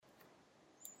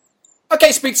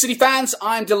Okay, Speed City fans,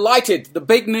 I'm delighted. The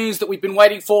big news that we've been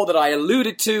waiting for, that I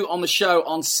alluded to on the show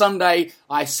on Sunday,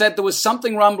 I said there was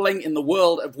something rumbling in the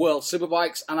world of World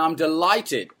Superbikes, and I'm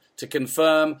delighted to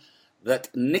confirm that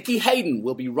Nicky Hayden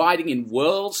will be riding in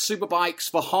World Superbikes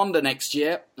for Honda next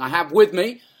year. I have with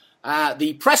me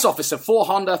the press officer for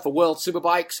Honda for World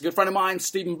Superbikes, a good friend of mine,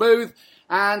 Stephen Booth.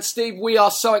 And Steve, we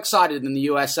are so excited in the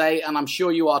USA, and I'm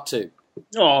sure you are too.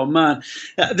 Oh man,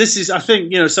 this is, I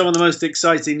think, some of the most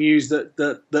exciting news that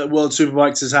World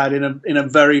Superbikes has had in a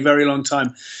very, very long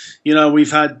time. We've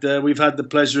had the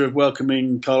pleasure of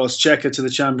welcoming Carlos Checa to the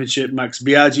championship, Max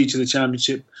Biaggi to the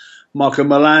championship, Marco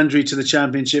Melandri to the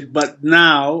championship, but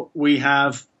now we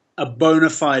have a bona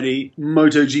fide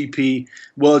MotoGP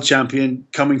world champion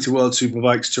coming to World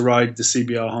Superbikes to ride the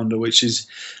CBR Honda, which is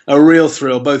a real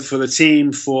thrill, both for the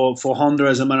team, for Honda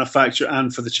as a manufacturer,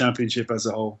 and for the championship as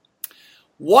a whole.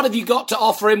 What have you got to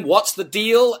offer him? What's the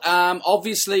deal?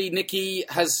 Obviously, Nicky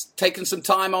has taken some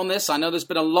time on this. I know there's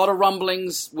been a lot of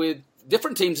rumblings with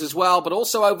different teams as well, but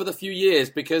also over the few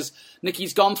years, because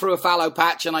Nicky's gone through a fallow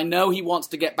patch, and I know he wants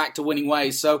to get back to winning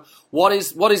ways. So what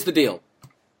is the deal?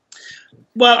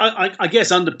 Well, I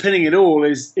guess underpinning it all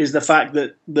is the fact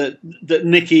that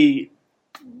Nicky,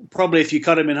 probably if you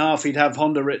cut him in half, he'd have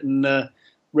Honda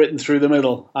written through the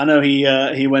middle. I know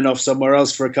he went off somewhere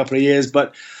else for a couple of years,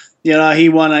 but he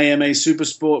won AMA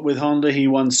Supersport with Honda. He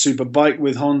won Superbike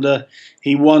with Honda.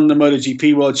 He won the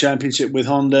MotoGP World Championship with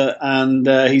Honda, and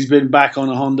he's been back on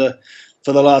a Honda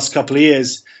for the last couple of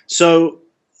years. So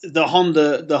the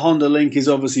Honda link is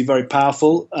obviously very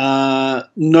powerful.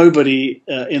 Nobody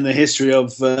in the history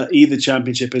of either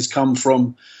championship has come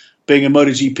from being a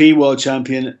MotoGP World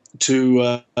Champion to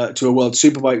a World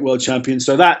Superbike World Champion.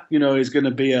 So that is going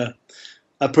to be a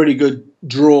pretty good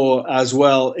draw as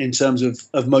well in terms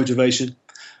of motivation.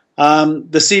 The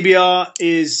CBR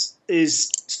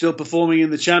is still performing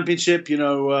in the championship.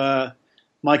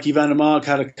 Mikey van der Mark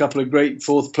had a couple of great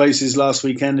fourth places last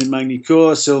weekend in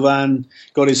Magny-Cours. Sylvain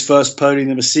got his first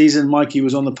podium of the season. Mikey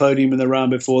was on the podium in the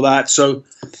round before that. So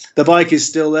the bike is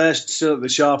still there, still at the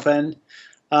sharp end.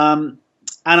 And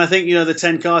I think, the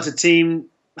 10 Carter team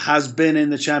has been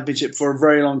in the championship for a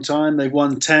very long time. They've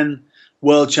won 10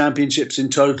 World Championships in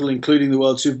total, including the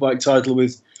World Superbike title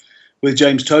with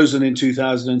James Toseland in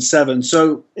 2007.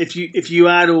 So if you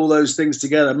add all those things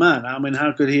together, man, I mean,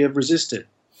 how could he have resisted?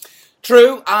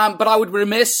 True, but I would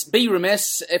be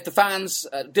remiss if the fans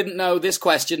didn't know this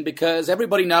question, because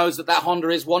everybody knows that Honda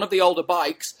is one of the older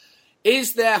bikes.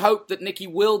 Is there hope that Nicky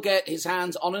will get his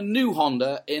hands on a new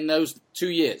Honda in those 2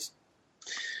 years?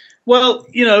 Well,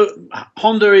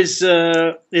 Honda is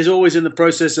always in the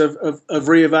process of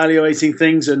reevaluating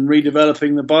things and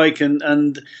redeveloping the bike,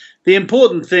 and the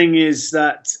important thing is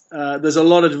that there's a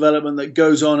lot of development that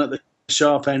goes on at the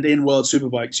sharp end in World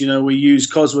Superbikes. We use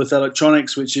Cosworth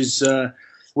Electronics, which is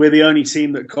we're the only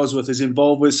team that Cosworth is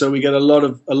involved with, so we get a lot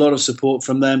of support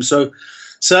from them. So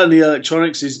certainly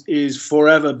electronics is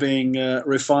forever being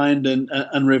refined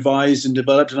and revised and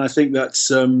developed, and I think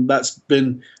that's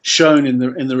been shown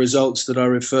in the results that I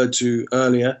referred to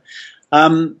earlier.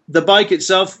 The bike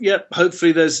itself,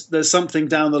 hopefully there's something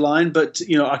down the line, but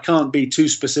I can't be too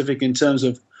specific in terms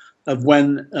of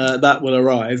when that will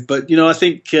arrive. But I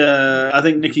think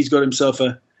Nicky's got himself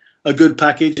a good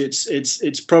package.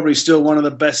 It's probably still one of the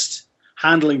best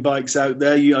handling bikes out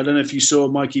there. I don't know if you saw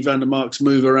Mikey van der Mark's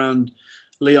move around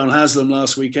Leon Haslam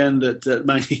last weekend at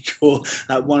Magny-Cours,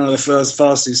 at one of the first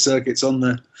fastest circuits on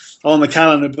the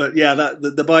calendar. But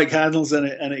the bike handles and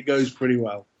it goes pretty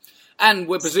well. And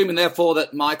we're presuming, therefore,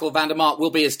 that Michael van der Mark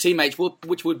will be his teammate,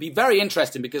 which would be very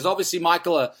interesting, because obviously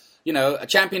Michael, a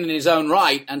champion in his own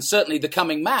right, and certainly the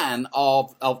coming man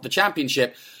of the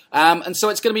championship. And so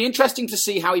it's going to be interesting to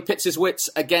see how he pits his wits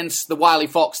against the wily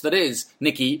fox that is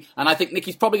Nicky. And I think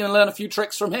Nicky's probably going to learn a few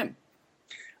tricks from him.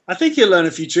 I think he'll learn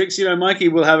a few tricks. Mikey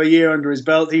will have a year under his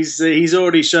belt. He's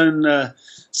already shown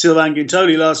Sylvain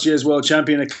Guintoli, last year's world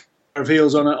champion, a pair of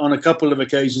heels on a couple of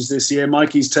occasions this year.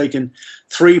 Mikey's taken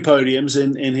 3 podiums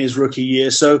in his rookie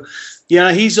year. So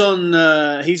he's on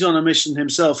a mission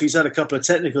himself. He's had a couple of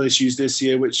technical issues this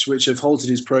year which have halted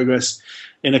his progress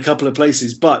in a couple of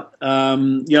places. But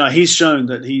he's shown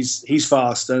that he's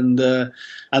fast, and the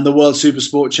World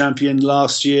Supersport champion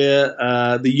last year,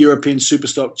 the European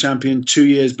Superstock champion 2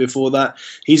 years before that.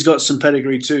 He's got some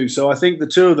pedigree too. So I think the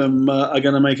two of them are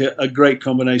going to make a great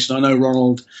combination. I know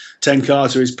Ronald Ten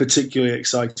Carter is particularly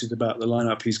excited about the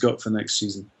lineup he's got for next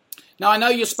season. Now, I know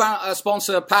your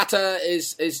sponsor, Pata,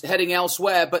 is heading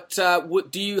elsewhere, but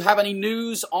do you have any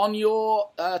news on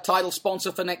your title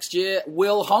sponsor for next year?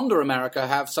 Will Honda America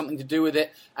have something to do with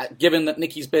it, given that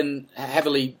Nicky's been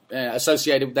heavily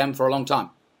associated with them for a long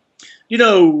time? You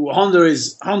know, Honda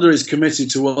is committed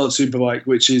to World Superbike,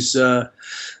 which is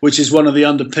one of the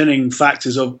underpinning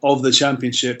factors of the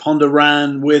championship. Honda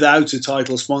ran without a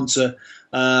title sponsor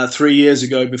 3 years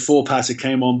ago before Pata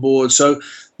came on board. So,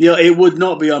 it would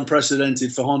not be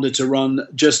unprecedented for Honda to run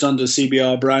just under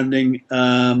CBR branding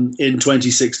in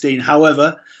 2016.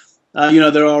 However,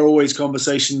 there are always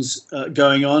conversations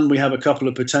going on. We have a couple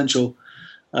of potential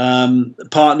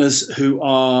partners who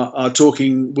are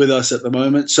talking with us at the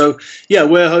moment. So,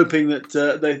 we're hoping that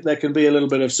there can be a little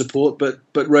bit of support,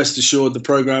 but rest assured the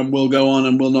program will go on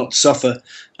and will not suffer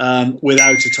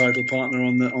without a title partner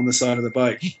on the side of the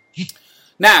bike.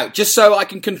 Now, just so I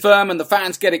can confirm and the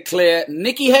fans get it clear,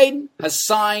 Nicky Hayden has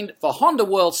signed for Honda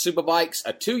World Superbikes,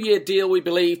 a 2-year deal, we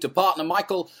believe, to partner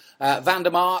Michael van der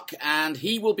Mark, and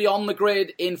he will be on the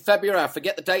grid in February. I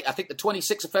forget the date. I think the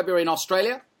 26th of February in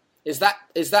Australia. Is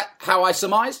that how I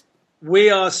surmise? We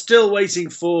are still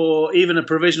waiting for even a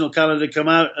provisional calendar to come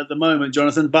out at the moment,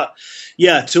 Jonathan. But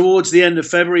towards the end of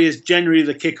February is generally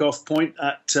the kickoff point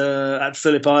at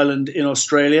Phillip Island in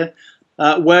Australia.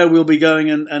 Where we'll be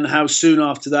going and how soon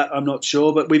after that, I'm not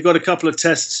sure. But we've got a couple of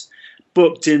tests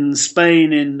booked in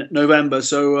Spain in November.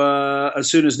 So as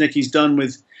soon as Nicky's done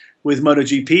with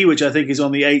MotoGP, which I think is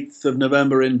on the 8th of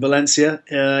November in Valencia,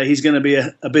 he's going to be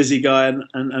a busy guy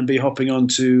and be hopping on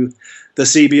to the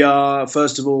CBR,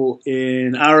 first of all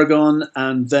in Aragon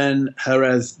and then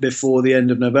Jerez before the end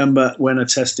of November when a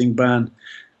testing ban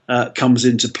comes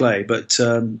into play. But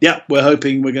we're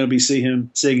hoping we're going to be seeing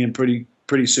him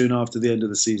pretty soon after the end of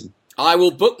the season. I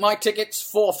will book my tickets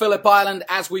for Phillip Island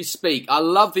as we speak. I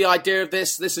love the idea of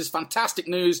this. This is fantastic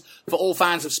news for all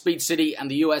fans of Speed City and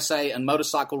the USA and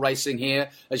motorcycle racing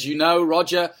here. As you know,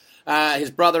 Roger, his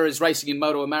brother, is racing in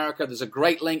Moto America. There's a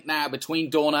great link now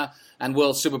between Dorna and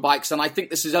World Superbikes, and I think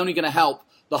this is only going to help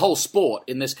the whole sport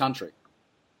in this country.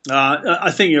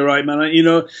 I think you're right, man.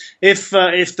 If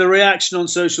the reaction on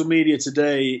social media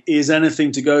today is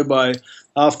anything to go by,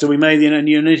 after we made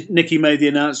Nicky made the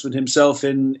announcement himself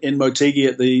in Motegi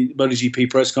at the MotoGP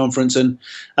press conference,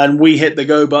 and we hit the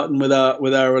go button with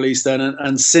our release then,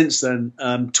 and since then,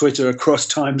 Twitter across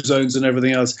time zones and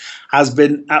everything else has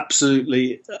been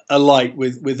absolutely alight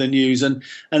with the news, and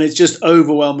it's just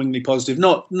overwhelmingly positive.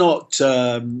 Not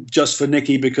just for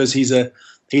Nicky because he's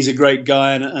a great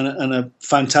guy and a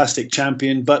fantastic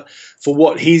champion, but for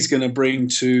what he's going to bring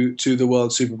to the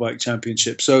World Superbike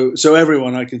Championship. So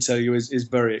everyone, I can tell you, is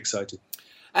very excited.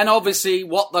 And obviously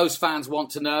what those fans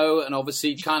want to know, and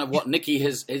obviously kind of what Nicky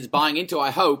is buying into, I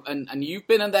hope, and you've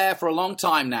been in there for a long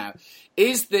time now.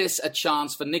 Is this a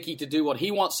chance for Nicky to do what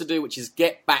he wants to do, which is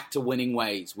get back to winning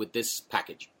ways with this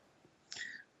package?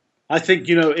 I think,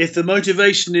 if the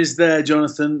motivation is there,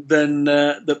 Jonathan, then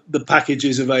the package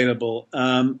is available.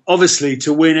 Obviously,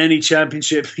 to win any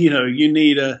championship, you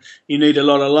need a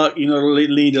lot of luck. You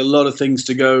need a lot of things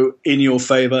to go in your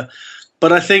favour.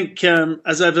 But I think,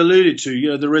 as I've alluded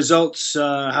to, the results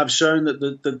have shown that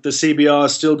the CBR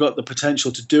has still got the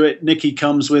potential to do it. Nicky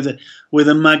comes with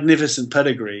a magnificent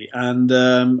pedigree, and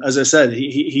as I said,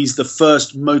 he's the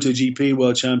first MotoGP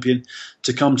world champion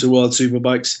to come to World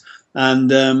Superbikes.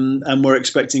 And we're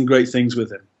expecting great things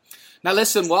with him. Now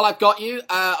listen, while I've got you,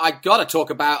 I got to talk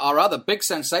about our other big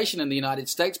sensation in the United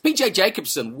States, PJ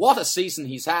Jacobsen. What a season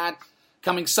he's had,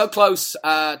 coming so close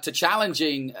to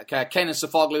challenging Kenan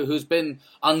Sofuoglu, who's been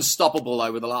unstoppable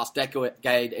over the last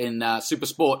decade in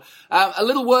Supersport. A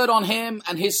little word on him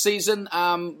and his season.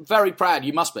 Very proud,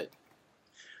 you must be.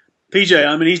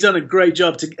 PJ, he's done a great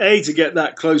job to get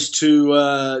that close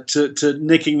to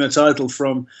nicking the title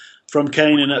from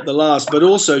Kenan at the last, but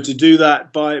also to do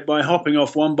that by hopping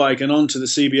off one bike and onto the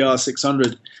CBR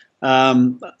 600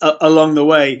 along the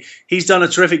way. He's done a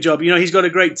terrific job. He's got a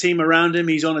great team around him.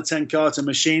 He's on a 10-carter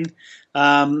machine,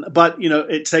 but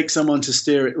it takes someone to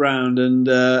steer it round. And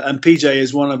PJ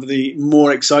is one of the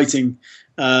more exciting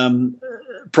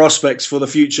prospects for the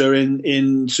future in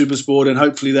Supersport and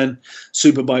hopefully then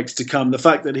Superbikes to come. The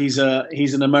fact that he's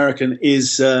an American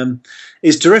is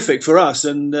terrific for us,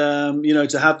 and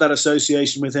to have that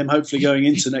association with him, hopefully going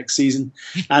into next season,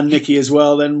 and Nicky as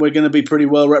well, then we're going to be pretty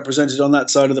well represented on that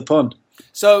side of the pond.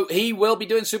 So he will be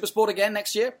doing Supersport again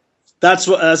next year? That's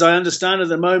what, as I understand at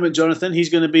the moment, Jonathan,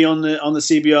 he's going to be on the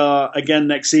CBR again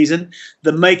next season.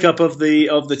 The makeup of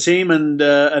the team and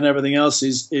everything else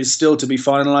is still to be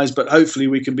finalised, but hopefully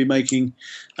we can be making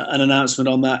an announcement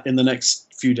on that in the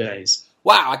next few days.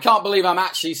 Wow, I can't believe I'm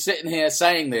actually sitting here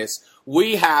saying this.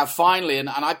 we have finally, and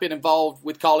I've been involved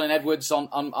with Colin Edwards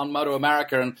on Moto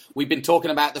America, and we've been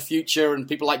talking about the future and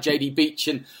people like JD Beach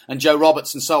and Joe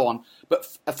Roberts and so on.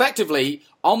 But effectively,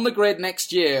 on the grid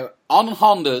next year, on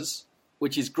Hondas,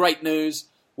 which is great news,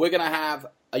 we're going to have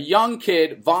a young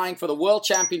kid vying for the World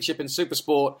Championship in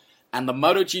Supersport and the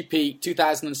MotoGP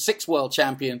 2006 World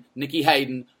Champion, Nicky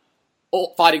Hayden,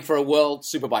 all fighting for a World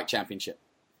Superbike Championship.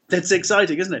 That's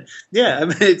exciting, isn't it? Yeah, I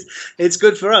mean, it's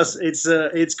good for us. It's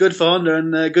good for Honda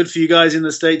and good for you guys in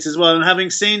the States as well. And having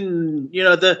seen,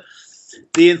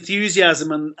 the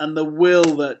enthusiasm and the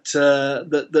will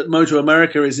that Moto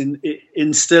America is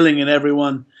instilling in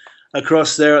everyone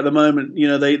across there at the moment.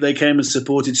 They came and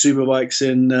supported Superbikes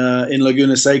in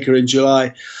Laguna Seca in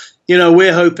July.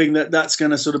 We're hoping that that's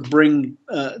going to sort of bring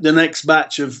the next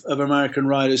batch of American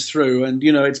riders through. And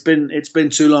it's been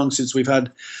too long since we've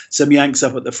had some Yanks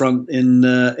up at the front in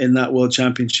that World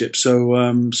Championship. So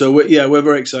we're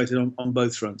very excited on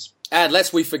both fronts. And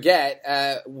lest we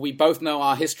forget, we both know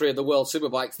our history of the World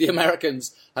Superbikes. The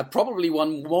Americans have probably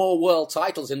won more world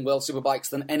titles in World Superbikes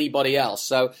than anybody else.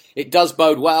 So it does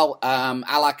bode well.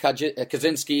 Ala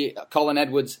Kaczynski, Colin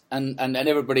Edwards, and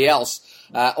everybody else,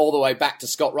 all the way back to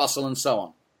Scott Russell and so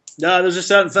on. No, there's a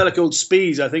certain fella called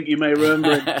Spies, I think you may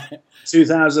remember, in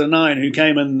 2009, who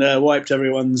came and wiped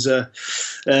everyone's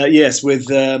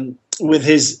with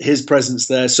his presence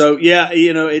there. So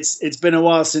it's been a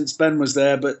while since Ben was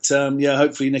there, but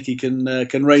hopefully Nicky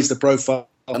can raise the profile.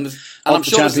 And I'm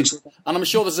sure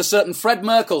there's a certain Fred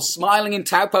Merkel smiling in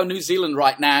Taupo, New Zealand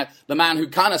right now, the man who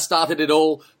kind of started it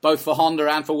all, both for Honda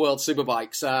and for World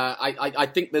Superbikes. I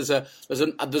think there's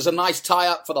a nice tie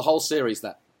up for the whole series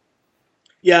there.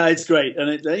 Yeah, it's great, and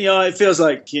it feels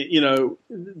like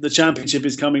the championship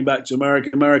is coming back to America.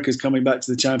 America's coming back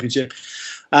to the championship,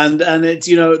 and it's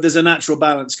there's a natural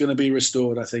balance going to be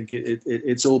restored. I think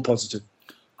it's all positive.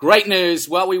 Great news.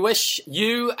 Well, we wish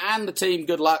you and the team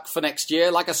good luck for next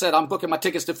year. Like I said, I'm booking my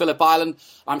tickets to Phillip Island.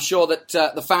 I'm sure that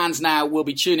the fans now will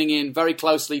be tuning in very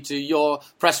closely to your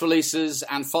press releases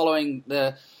and following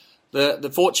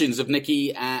the fortunes of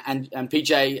Nicky and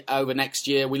PJ over next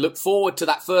year. We look forward to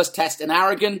that first test in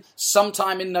Aragon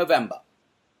sometime in November.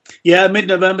 Yeah,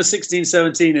 mid-November, 16,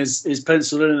 17 is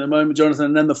penciled in at the moment, Jonathan,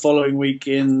 and then the following week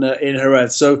in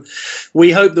Jerez. So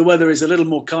we hope the weather is a little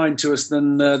more kind to us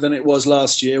than it was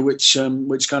last year, which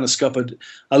kind of scuppered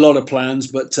a lot of plans.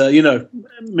 But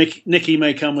Nicky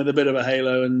may come with a bit of a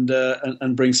halo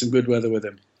and bring some good weather with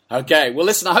him. Okay, well,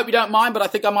 listen, I hope you don't mind, but I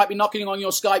think I might be knocking on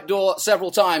your Skype door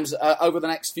several times over the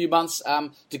next few months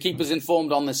to keep us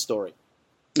informed on this story.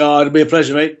 Oh, it'll be a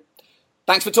pleasure, mate.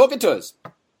 Thanks for talking to us.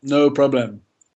 No problem.